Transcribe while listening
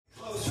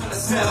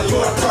smell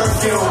your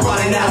perfume.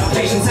 Running out of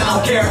patience, I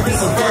don't care if it's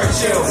a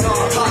virtue.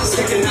 Clock's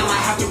ticking, I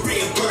might have to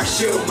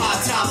reimburse you. My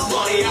time's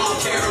money, I don't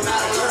care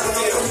about a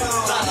curfew.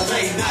 Lot of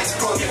late nights,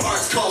 broken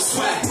hearts, cold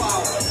sweat.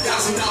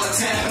 $1,000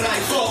 tab and I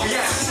ain't full,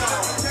 yeah.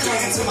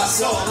 Clinging to my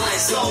soul, I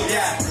ain't sold,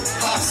 yeah.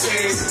 Hot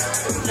season,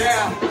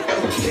 yeah.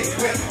 Okay,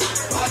 whip.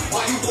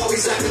 Why you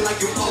always acting like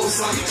you owe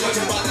some? You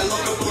judging by that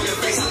look up on your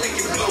face, I think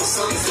you know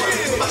something.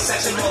 Swerving through my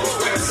section, always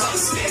wearing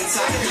something skin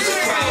tight. You just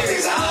crowd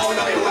things, I don't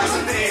know your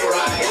last thing,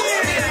 right?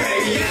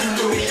 Baby, if you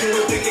knew me, you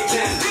would think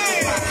again.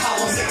 How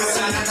I'm sick of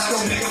sign, I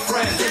don't make a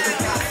friend.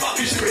 Fuck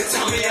you, should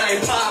tell me I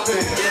ain't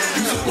popping.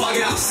 You just bug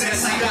out,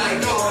 sense, I gotta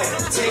go it.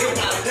 Take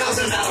about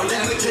 1,000, I don't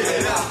ever give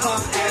it up.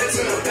 Add it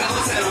to the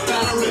balance, and I'm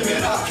bound to rip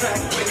it up.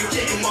 When you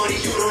getting money,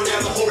 you don't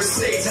ever hold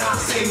receipts.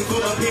 Same for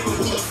the people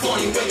who look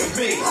funny when you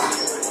meet.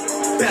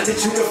 Bet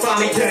that you can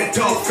find me getting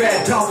dope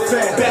fed.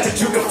 Bet that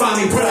you can find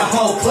me with a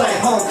home play.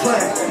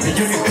 And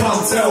you can come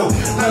too.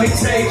 Let me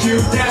take you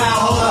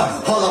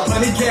down. Hold up,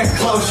 let me get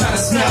close. Try to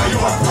smell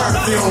your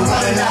perfume.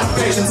 Running out of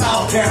patience, I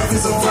don't care if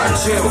it's a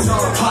virtue.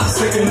 Hot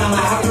sticking, I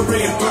might have to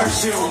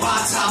reimburse you.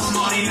 My time's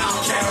money, I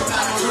don't care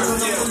about a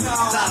curfew.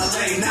 Lot of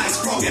late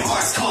nights, broken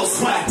hearts, cold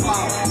sweat.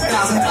 $1,000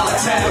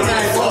 tab, and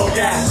I ain't full,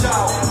 yeah.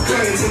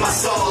 Clinging to my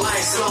soul, I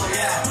ain't sold,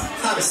 yeah.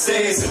 I'm a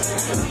STEEZIN,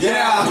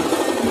 yeah.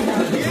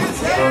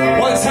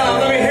 One time,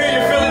 let me hear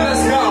you feeling,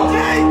 let's go.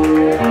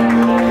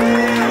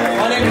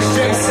 My name is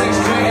Jaysix,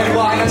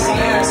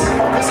 Jaysix.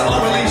 It's an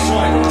unreleased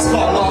joint, it's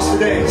called Lost for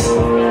Days. I've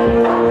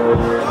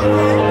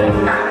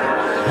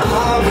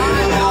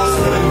been lost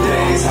for the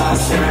days, I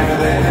swear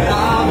that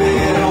I've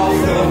been off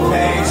the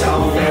page.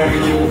 I'll bury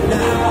you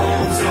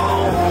now,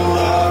 don't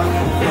love,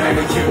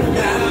 bury you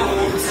now,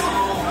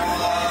 don't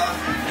love.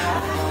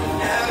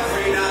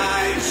 Every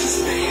night, just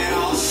being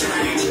all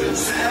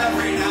strangers.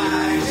 Every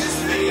night, just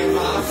being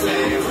my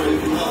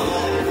favorite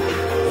mode.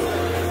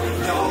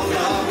 No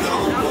love, no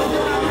more,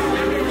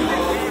 no.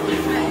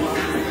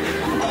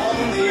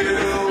 Only you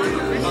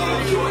can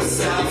love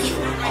yourself.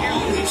 You're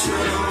only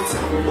true to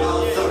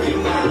wealth of your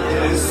mind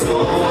and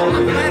soul.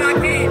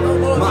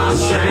 My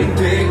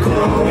strength it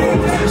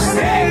grows,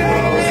 stay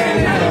grows and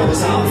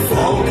knows I'm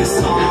focused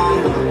on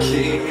what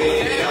keep me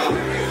up.